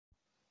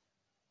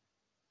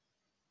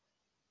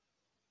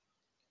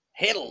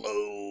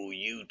Hello,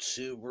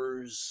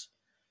 YouTubers.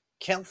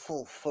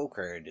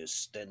 Kentvillefolkart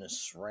is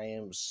Dennis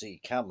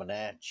Ramsey coming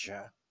at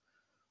ya.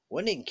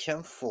 When in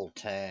Kentville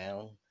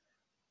Town,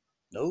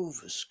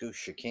 Nova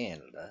Scotia,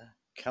 Canada,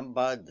 come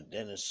by the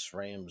Dennis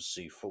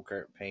Ramsey folk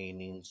art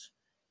paintings,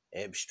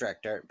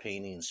 abstract art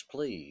paintings,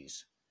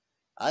 please.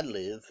 I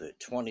live at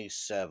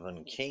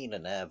 27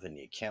 Canaan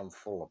Avenue,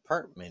 Kentville,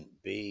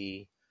 Apartment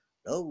B,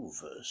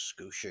 Nova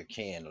Scotia,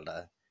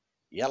 Canada.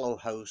 Yellow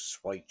house,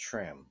 white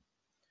trim.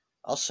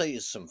 I'll sell you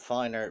some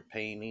fine art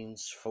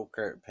paintings, folk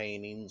art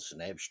paintings,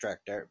 and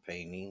abstract art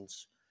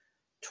paintings.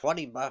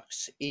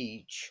 $20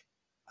 each,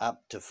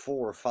 up to $400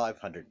 or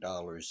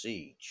 $500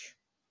 each.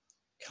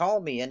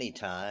 Call me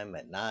anytime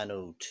at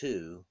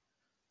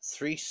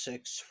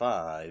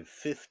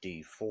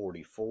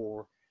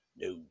 902-365-5044.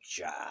 No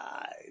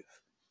jive.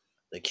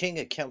 The king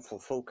of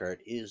Kentville folk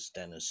art is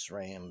Dennis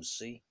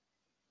Ramsey.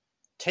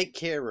 Take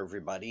care,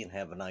 everybody, and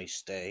have a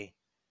nice day.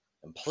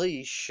 And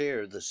please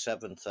share the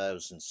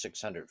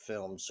 7,600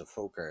 films of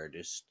folk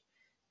artist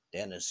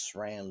Dennis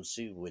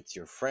Ramsey with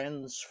your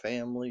friends,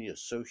 family,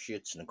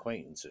 associates, and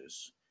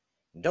acquaintances.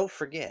 And don't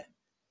forget,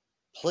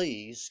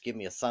 please give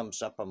me a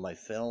thumbs up on my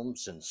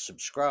films and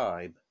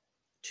subscribe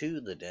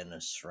to the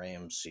Dennis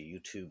Ramsey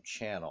YouTube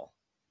channel.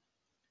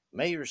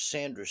 Mayor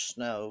Sandra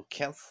Snow,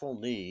 Kentville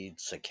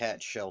needs a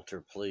cat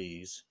shelter,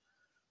 please,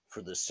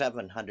 for the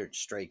 700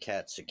 stray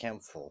cats of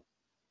Kentville.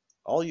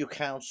 All you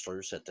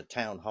counselors at the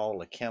town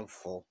hall of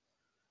Kentville,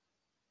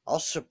 I'll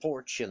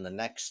support you in the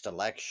next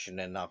election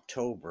in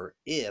October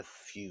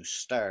if you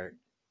start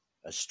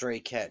a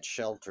stray cat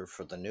shelter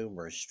for the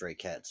numerous stray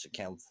cats of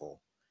Kentville.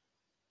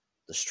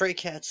 The stray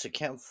cats of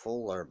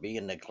Kentville are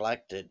being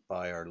neglected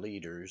by our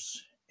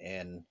leaders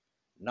and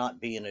not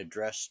being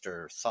addressed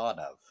or thought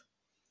of.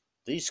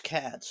 These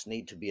cats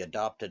need to be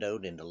adopted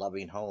out into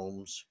loving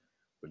homes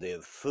where they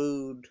have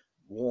food,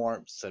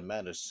 warmth, and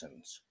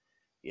medicines.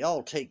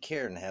 Y'all take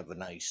care and have a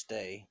nice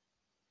day.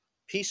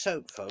 Peace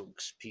out,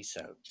 folks. Peace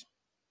out.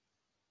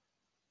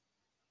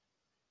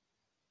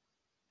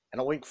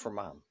 And a wink for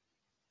Mom.